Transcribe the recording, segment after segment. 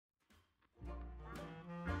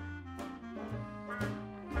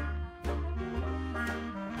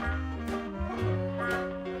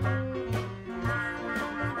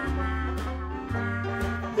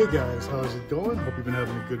Hey guys, how's it going? Hope you've been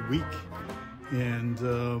having a good week. And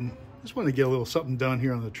just want to get a little something done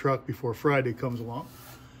here on the truck before Friday comes along.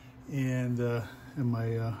 And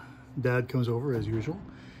my dad comes over as usual,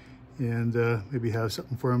 and maybe have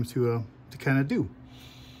something for him to kind of do.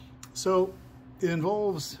 So it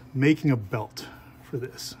involves making a belt for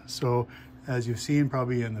this. So as you've seen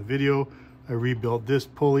probably in the video, I rebuilt this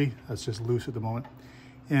pulley. That's just loose at the moment.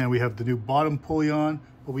 And we have the new bottom pulley on,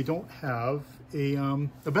 but we don't have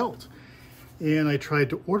a belt. And I tried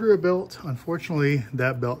to order a belt. Unfortunately,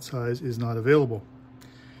 that belt size is not available.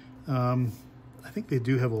 I think they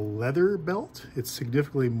do have a leather belt. It's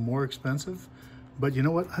significantly more expensive, but you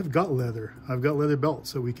know what? I've got leather. I've got leather belts,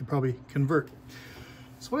 so we could probably convert.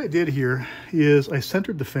 So what I did here is I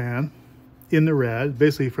centered the fan in the rad,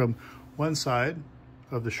 basically from one side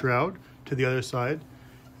of the shroud to the other side.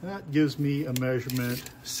 And that gives me a measurement,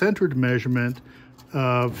 centered measurement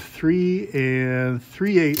of 3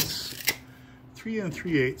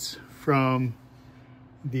 3/8 from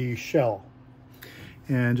the shell.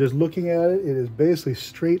 And just looking at it, it is basically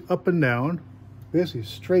straight up and down, basically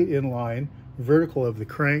straight in line, vertical of the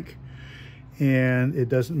crank. And it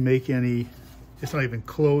doesn't make any, it's not even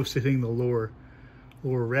close to hitting the lower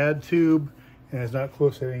rad tube. And it's not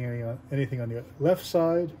close to hitting anything on the left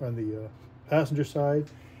side, on the passenger side.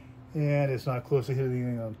 And it's not close to hitting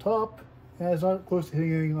anything on top. And it's not close to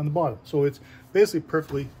hitting anything on the bottom. So it's basically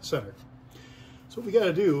perfectly centered. So what we got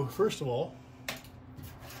to do, first of all,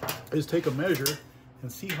 is take a measure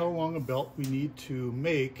and see how long a belt we need to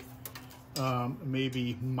make,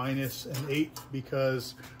 maybe minus an 1/8,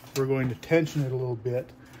 because we're going to tension it a little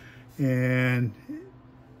bit. And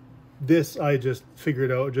this I just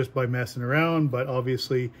figured out just by messing around, but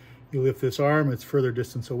obviously you lift this arm, it's further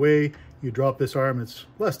distance away. You drop this arm, it's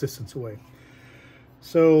less distance away.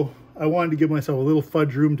 So I wanted to give myself a little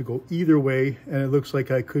fudge room to go either way, and it looks like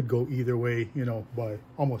I could go either way, you know, by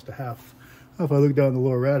almost a half. If I look down the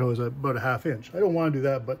lower rad hose, about a 1/2 inch. I don't want to do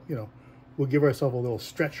that, but you know, we'll give ourselves a little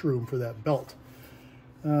stretch room for that belt.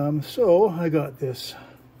 So I got this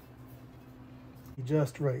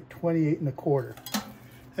just right, 28 1/4.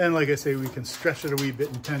 And like I say, we can stretch it a wee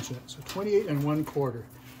bit and tension it. So 28 1/4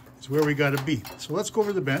 is where we got to be. So let's go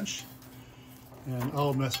over the bench. And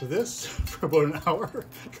I'll mess with this for about an hour,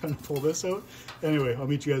 trying to pull this out. Anyway, I'll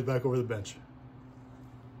meet you guys back over the bench.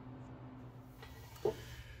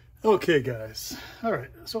 Okay, guys. All right,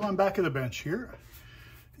 so I'm back at the bench here.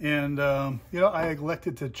 And, you know, I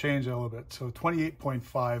elected to change it a little bit. So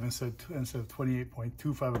 28.5 instead of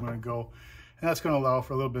 28.25 I'm going to go. And that's going to allow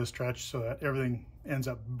for a little bit of stretch so that everything ends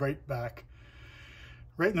up right back,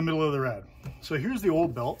 right in the middle of the rad. So here's the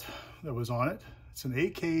old belt that was on it. It's an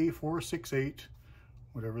AK468,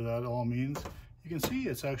 whatever that all means. You can see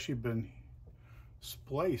it's actually been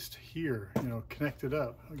spliced here, you know, connected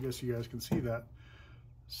up. I guess you guys can see that.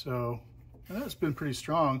 So, and that's been pretty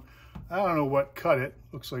strong. I don't know what cut it.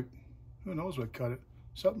 Looks like, who knows what cut it?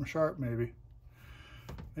 Something sharp, maybe.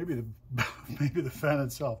 Maybe the fan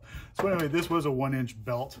itself. So anyway, this was a 1-inch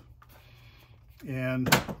belt, and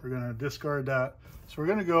we're gonna discard that. So we're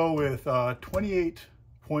gonna go with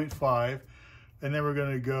 28.5. And then we're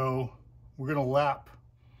gonna lap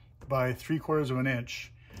by 3/4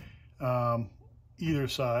 inch either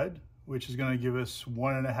side, which is gonna give us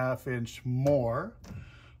 1.5 inch more.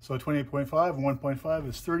 So 28.5 and 1.5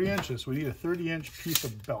 is 30 inches. We need a 30-inch piece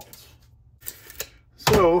of belt.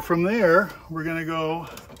 So from there, we're gonna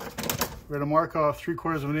mark off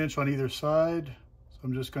 3/4 inch on either side. So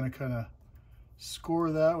I'm just gonna kind of score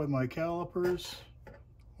that with my calipers,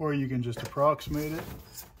 or you can just approximate it.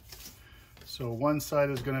 So one side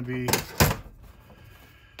is going to be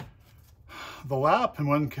the lap, and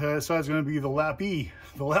one side is going to be the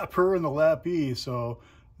lapper and the lappee. So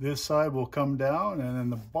this side will come down, and then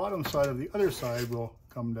the bottom side of the other side will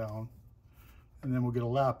come down. And then we'll get a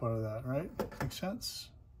lap out of that, right? Makes sense?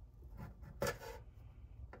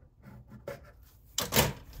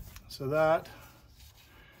 So that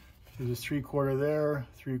is just 3/4 there,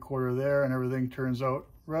 3/4 there, and everything turns out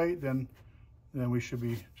right. Then we should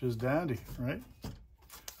be just dandy, right?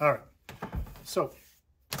 All right, so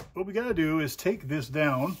what we gotta do is take this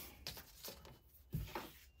down.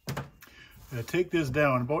 Take this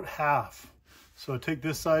down about half. So take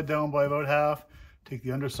this side down by about half, take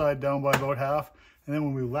the underside down by about half, and then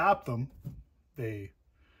when we lap them, they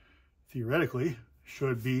theoretically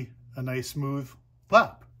should be a nice smooth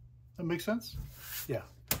lap. That makes sense? Yeah,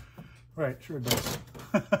 right, sure it does.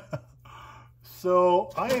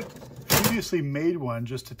 So I have previously made one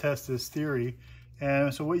just to test this theory.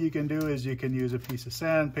 And so what you can do is you can use a piece of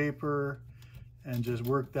sandpaper and just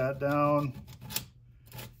work that down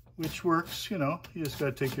which works, you know, you just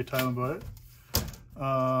gotta take your time about it.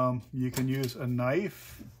 You can use a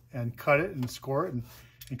knife and cut it and score it and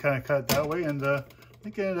kind of cut it that way. And I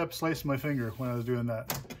think I ended up slicing my finger when I was doing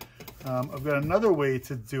that. I've got another way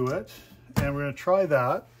to do it, and we're gonna try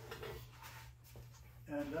that.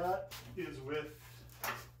 And that is with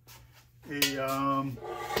a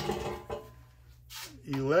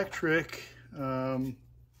electric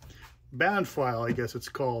band file, I guess it's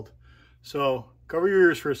called. So cover your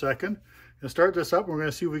ears for a second and start this up. And we're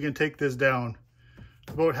going to see if we can take this down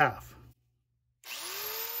about half.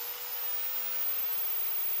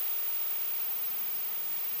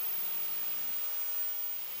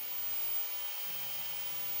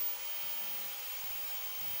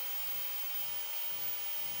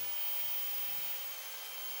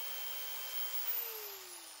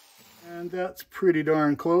 And that's pretty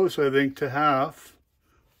darn close, I think, to half.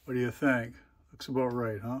 What do you think? Looks about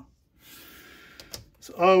right, huh?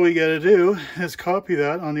 So all we got to do is copy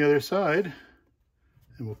that on the other side,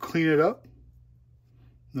 and we'll clean it up,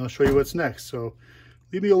 and I'll show you what's next. So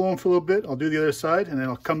leave me alone for a little bit. I'll do the other side, and then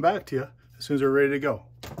I'll come back to you as soon as we're ready to go.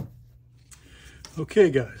 Okay,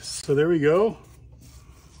 guys, so there we go.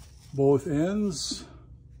 Both ends,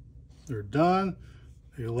 they're done.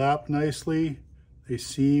 They lap nicely. They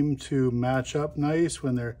seem to match up nice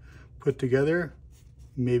when they're put together.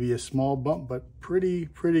 Maybe a small bump, but pretty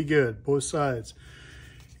good, both sides.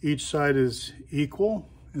 Each side is equal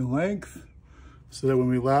in length, so that when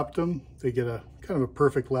we lap them, they get a kind of a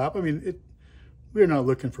perfect lap. I mean, we're not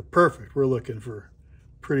looking for perfect, we're looking for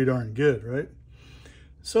pretty darn good, right?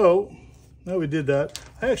 So now we did that.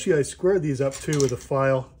 I squared these up too with a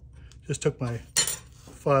file. Just took my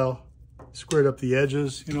file, squared up the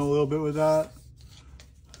edges, you know, a little bit with that.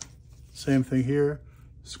 Same thing here,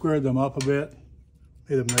 squared them up a bit,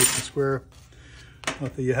 made them nice and square.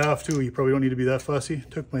 Not that you have to, you probably don't need to be that fussy.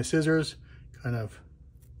 Took my scissors, kind of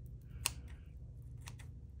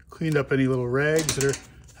cleaned up any little rags that are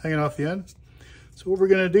hanging off the end. So what we're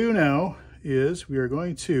gonna do now is we are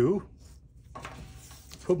going to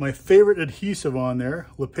put my favorite adhesive on there,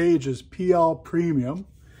 LePage's PL Premium,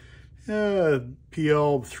 PL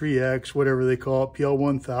 3X, whatever they call it, PL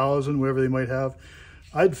 1000, whatever they might have.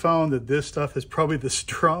 I'd found that this stuff is probably the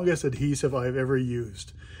strongest adhesive I've ever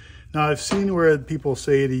used. Now, I've seen where people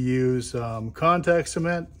say to use contact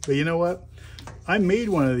cement, but you know what? I made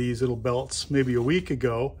one of these little belts maybe a week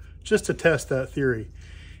ago just to test that theory.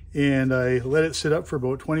 And I let it sit up for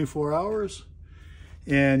about 24 hours.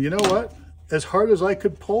 And you know what? As hard as I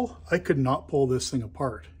could pull, I could not pull this thing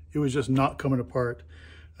apart. It was just not coming apart.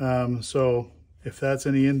 So if that's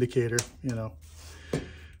any indicator, you know.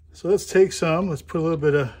 So let's take some, let's put a little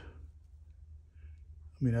bit of, I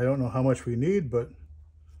mean, I don't know how much we need, but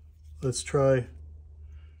let's try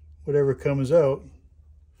whatever comes out.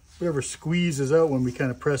 Whatever squeezes out when we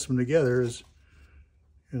kind of press them together is,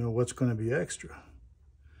 you know, what's going to be extra.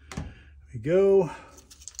 There we go. What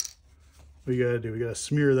we got to do? We got to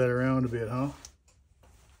smear that around a bit, huh?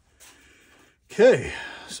 Okay,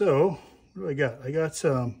 so what do I got? I got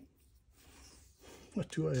some, what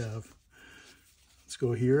do I have? Let's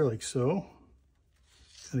go here like so.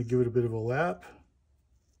 Kind of give it a bit of a lap.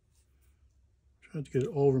 Try to get it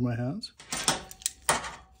all over my hands.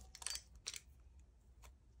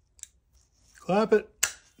 Clap it.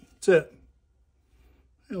 That's it.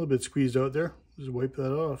 A little bit squeezed out there. Just wipe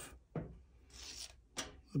that off. A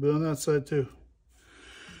little bit on that side too.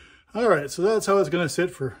 All right, so that's how it's going to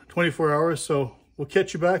sit for 24 hours. So we'll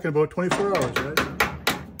catch you back in about 24 hours, right?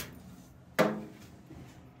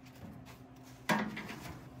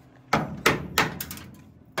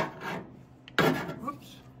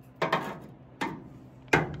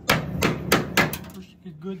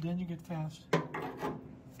 Get good, then you get fast.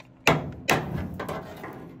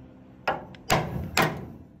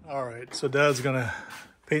 All right, so Dad's gonna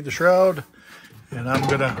paint the shroud, and I'm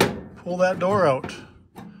gonna pull that door out.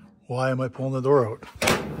 Why am I pulling the door out?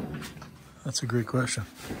 That's a great question.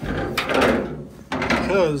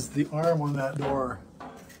 Because the arm on that door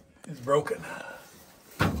is broken.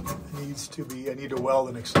 It needs to be, I need to weld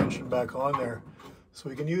an extension back on there so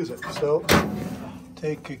we can use it. So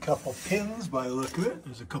take a couple pins by the look of it.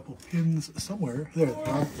 There's a couple pins somewhere. There they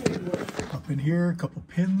are. Up in here, a couple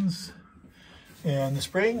pins and the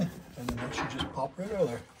spring, and then that should just pop right out of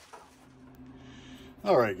there.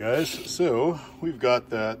 All right, guys, so we've got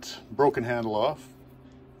that broken handle off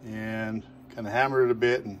and kind of hammered it a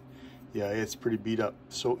bit, and yeah, it's pretty beat up.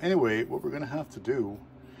 So anyway, what we're gonna have to do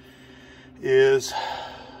is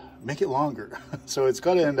make it longer. So it's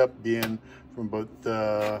got to end up being from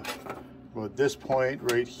about this point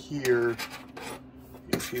right here.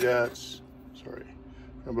 You can see that, sorry,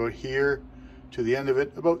 from about here to the end of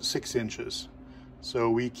it, about 6 inches. So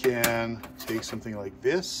we can take something like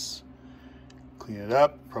this, clean it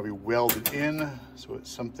up, probably weld it in, so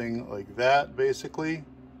it's something like that, basically.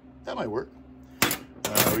 That might work.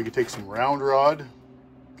 We could take some round rod,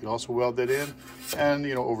 could also weld that in, and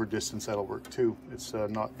you know, over distance that'll work too. It's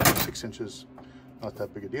not 6 inches, not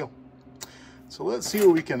that big a deal. So let's see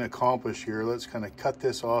what we can accomplish here. Let's kind of cut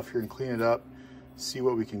this off here and clean it up, see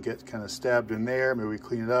what we can get kind of stabbed in there. Maybe we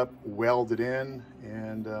clean it up, weld it in,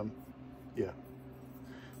 and yeah,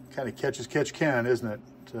 kind of catch as catch can, isn't it?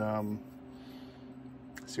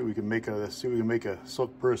 See what we can make out of this. See what we can make a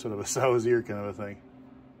silk purse out of a sow's ear kind of a thing.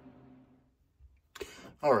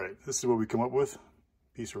 All right, this is what we come up with.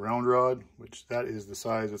 Piece of round rod, which that is the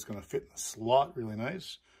size that's going to fit in the slot really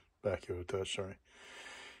nice. Back you a touch, sorry.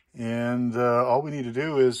 And all we need to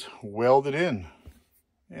do is weld it in.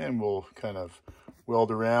 And we'll kind of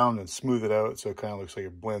weld around and smooth it out so it kind of looks like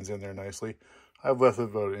it blends in there nicely. I've left it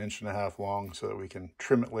about 1.5 inches long so that we can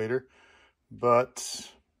trim it later.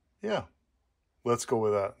 But yeah, let's go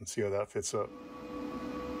with that and see how that fits up.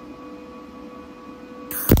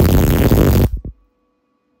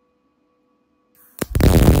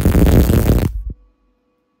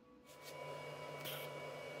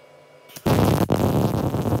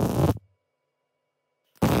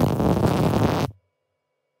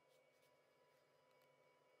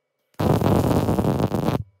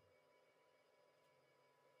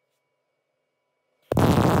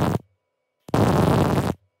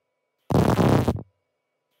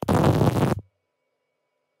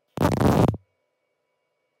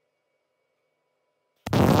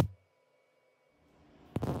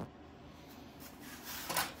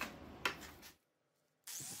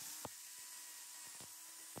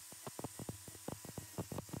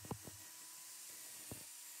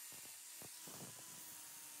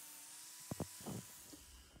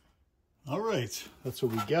 All right, that's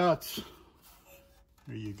what we got.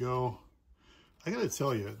 There you go. I gotta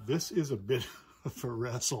tell you, this is a bit of a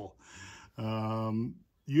wrestle.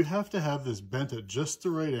 You have to have this bent at just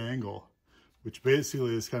the right angle, which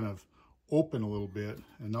basically is kind of open a little bit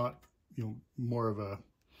and not, you know, more of a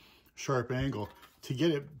sharp angle to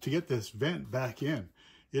get this vent back in.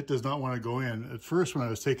 It does not want to go in. At first, when I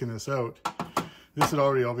was taking this out, this had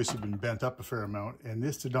already obviously been bent up a fair amount, and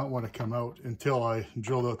this did not want to come out until I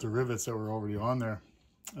drilled out the rivets that were already on there.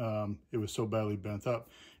 It was so badly bent up.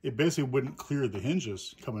 It basically wouldn't clear the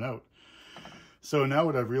hinges coming out. So now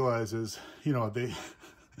what I've realized is, you know,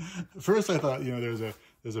 first I thought, you know,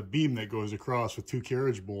 there's a beam that goes across with 2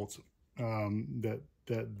 carriage bolts that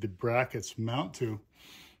the brackets mount to.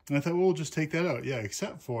 And I thought, well, we'll just take that out. Yeah,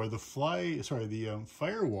 except for the firewall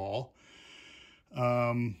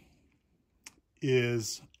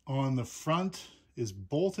is on the front, is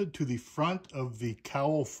bolted to the front of the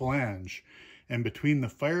cowl flange. And between the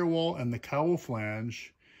firewall and the cowl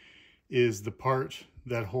flange is the part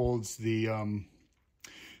that holds the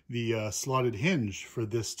slotted hinge for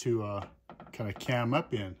this to kind of cam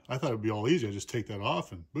up in. I thought it'd be all easy. I just take that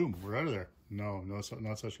off and boom, we're out of there. No,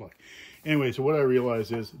 not such luck. Anyway, so what I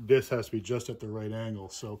realized is this has to be just at the right angle.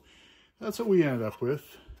 So that's what we ended up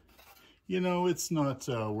with. You know, it's not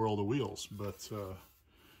World of Wheels, but I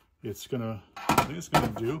think it's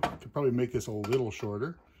gonna do. Could probably make this a little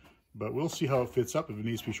shorter, but we'll see how it fits up. If it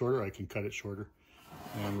needs to be shorter, I can cut it shorter,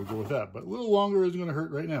 and we'll go with that. But a little longer isn't gonna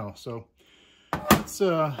hurt right now. So let's,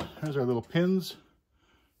 there's our little pins.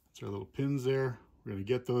 That's our little pins there. We're gonna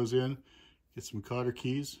get those in, get some cotter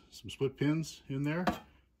keys, some split pins in there,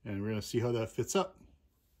 and we're gonna see how that fits up.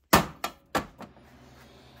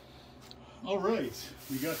 All right,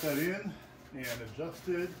 we got that in and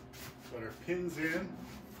adjusted, got our pins in,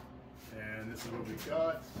 and this is what we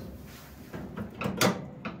got.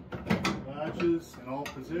 Latches in all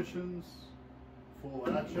positions, full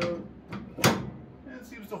latch out, and it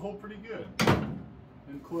seems to hold pretty good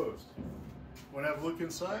and closed. Want to have a look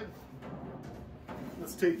inside?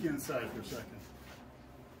 Let's take you inside for a second.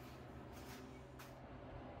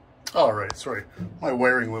 All right, sorry, my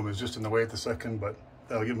wiring loom is just in the way at the second, but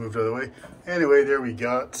that'll get moved out of the way. Anyway, there we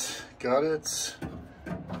got it.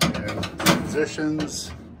 And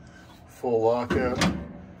positions, full lockout,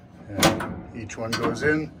 and each one goes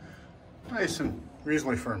in nice and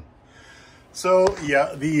reasonably firm. So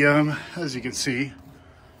yeah, the as you can see,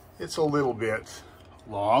 it's a little bit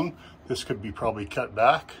long. This could be probably cut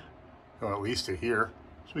back, or at least to here.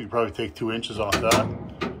 So we can probably take 2 inches off that.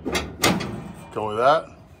 Go with that.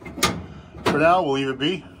 For now, we'll leave it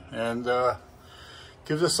be, and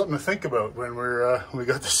gives us something to think about when we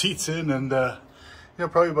got the seats in, and you know,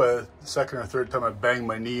 probably by the second or third time I bang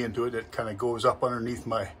my knee into it, it kind of goes up underneath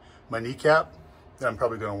my kneecap, then I'm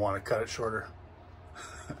probably going to want to cut it shorter.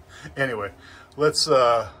 Anyway, let's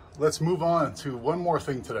move on to one more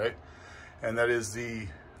thing today, and that is the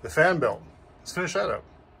fan belt. Let's finish that up.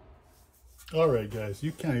 All right, guys,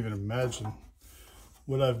 you can't even imagine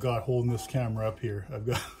what I've got holding this camera up here.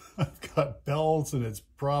 I've got belts, and it's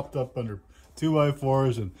propped up under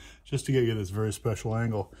 2x4s, and just to get you this very special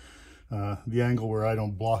angle, the angle where I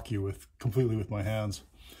don't block you completely with my hands.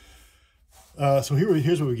 So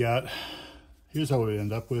here's what we got. Here's how we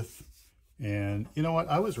end up with. And you know what?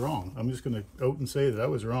 I was wrong. I'm just going to out and say that I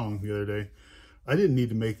was wrong the other day. I didn't need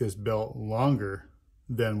to make this belt longer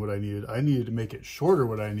than what I needed. I needed to make it shorter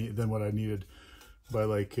than what I needed by,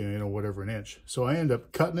 like, you know, whatever, an inch. So I end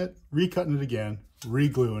up cutting it, recutting it again,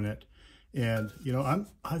 re-gluing it. And, you know,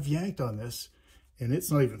 I've yanked on this, and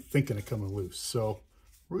it's not even thinking of coming loose. So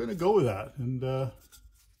we're going to go with that and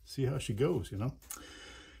see how she goes, you know.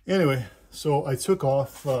 Anyway, so I took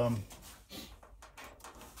off...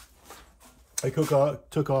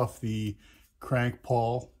 took off the crank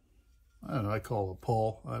pawl. I don't know, I call it a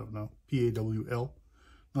pawl. I don't know, P-A-W-L,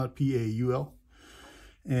 not P-A-U-L.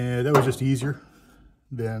 And that was just easier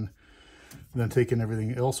than taking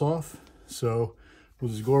everything else off. So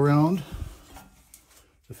we'll just go around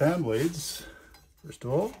the fan blades. First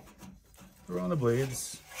of all, around the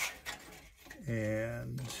blades.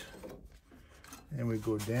 And we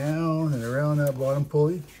go down and around that bottom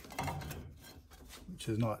pulley, which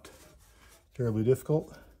is not terribly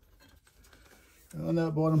difficult. On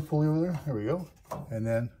that bottom pulley over there we go. And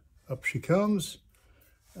then up she comes.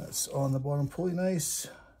 That's on the bottom pulley, nice.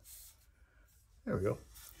 There we go.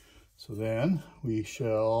 So then we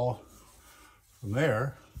shall, from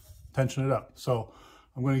there, tension it up. So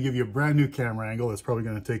I'm going to give you a brand new camera angle. It's probably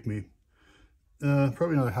going to take me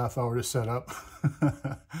probably another half hour to set up.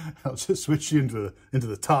 I'll just switch you into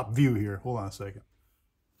the top view here. Hold on a second.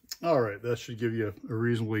 All right, that should give you a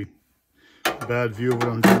reasonably bad view of what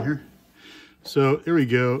I'm doing here. So here we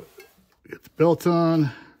go. Get the belt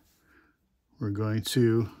on. We're going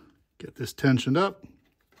to get this tensioned up,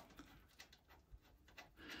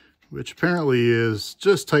 which apparently is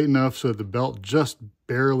just tight enough so that the belt just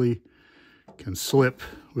barely can slip,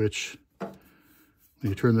 which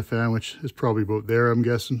when you turn the fan, which is probably about there, I'm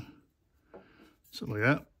guessing. Something like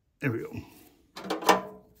that. There we go.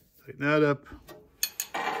 Tighten that up.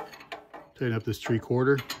 Tighten up this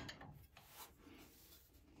 3/4.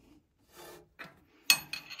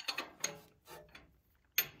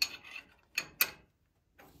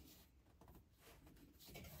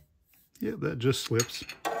 Yeah, that just slips.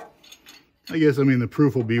 I guess, I mean, the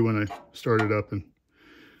proof will be when I start it up and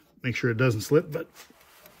make sure it doesn't slip, but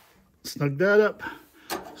snug that up.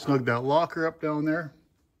 Snug that locker up down there.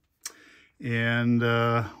 And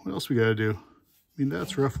what else we got to do? I mean,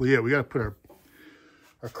 that's roughly it. We got to put our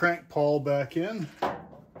crank pawl back in,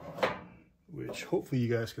 which hopefully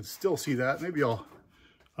you guys can still see that. Maybe I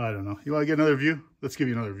don't know. You want to get another view? Let's give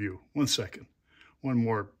you another view. 1 second. One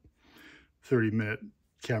more 30-minute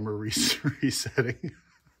camera resetting.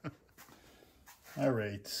 All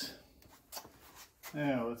right.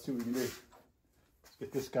 Now let's see what we can do. Let's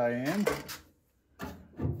get this guy in.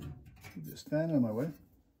 Just stand in my way.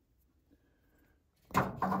 Did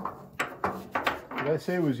I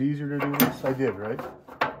say it was easier to do this? I did, right?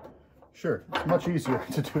 Sure, it's much easier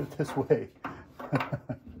to do it this way.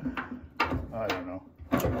 I don't know.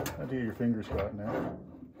 How do your fingers got in there?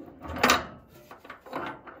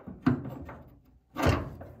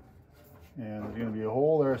 And there's going to be a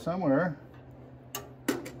hole there somewhere.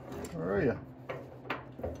 Where are you?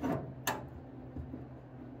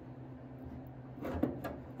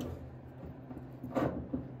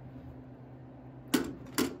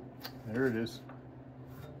 There it is.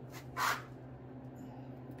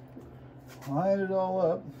 Line it all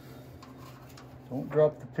up. Don't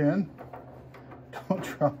drop the pin. Don't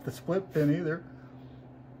drop the split pin either.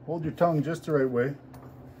 Hold your tongue just the right way.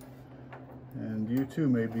 And you too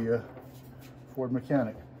may be a Ford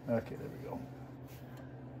mechanic. Okay, there we go.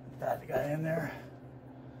 That guy in there.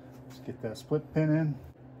 Let's get that split pin in.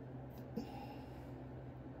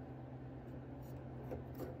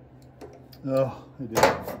 Oh, I did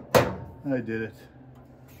it. I did it.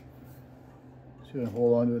 Just gonna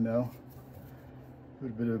hold on to it now. Put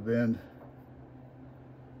a bit of a bend.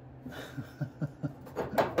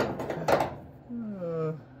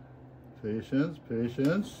 Patience,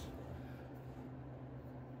 patience.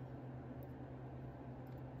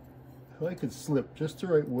 If I could slip just the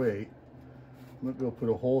right way, I might be able to put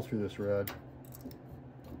a hole through this rad.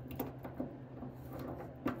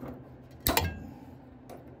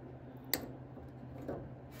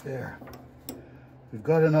 There. We've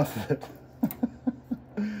got enough of it.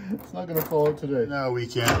 It's not gonna fall out today. Now we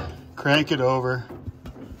can crank it over.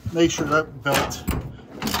 Make sure that belt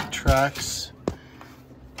tracks.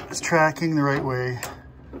 It's tracking the right way.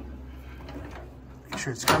 Make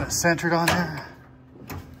sure it's kind of centered on there.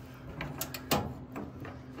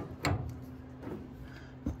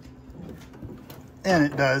 And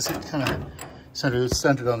it does. It kind of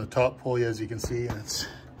centered on the top pulley, as you can see, and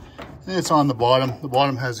it's on the bottom. The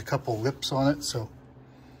bottom has a couple lips on it, so.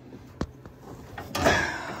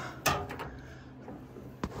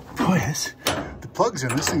 Boy, the plug's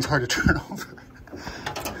in. This thing's hard to turn over.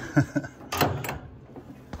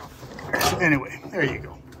 So anyway, there you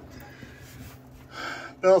go.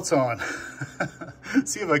 Belt's on.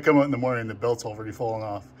 See if I come out in the morning and the belt's already fallen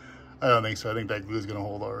off. I don't think so. I think that glue's gonna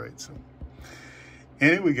hold all right. So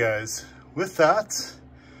anyway, guys, with that,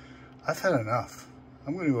 I've had enough.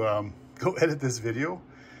 I'm going to go edit this video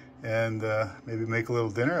and maybe make a little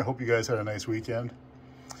dinner. I hope you guys had a nice weekend.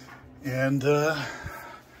 And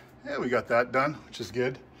yeah, we got that done, which is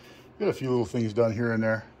good. Got a few little things done here and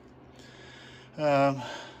there.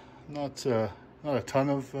 Not a ton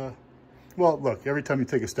of, well, look, every time you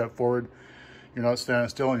take a step forward, you're not standing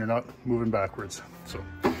still and you're not moving backwards. So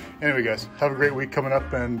anyway, guys, have a great week coming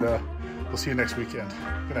up, and we'll see you next weekend.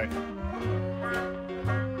 Good night.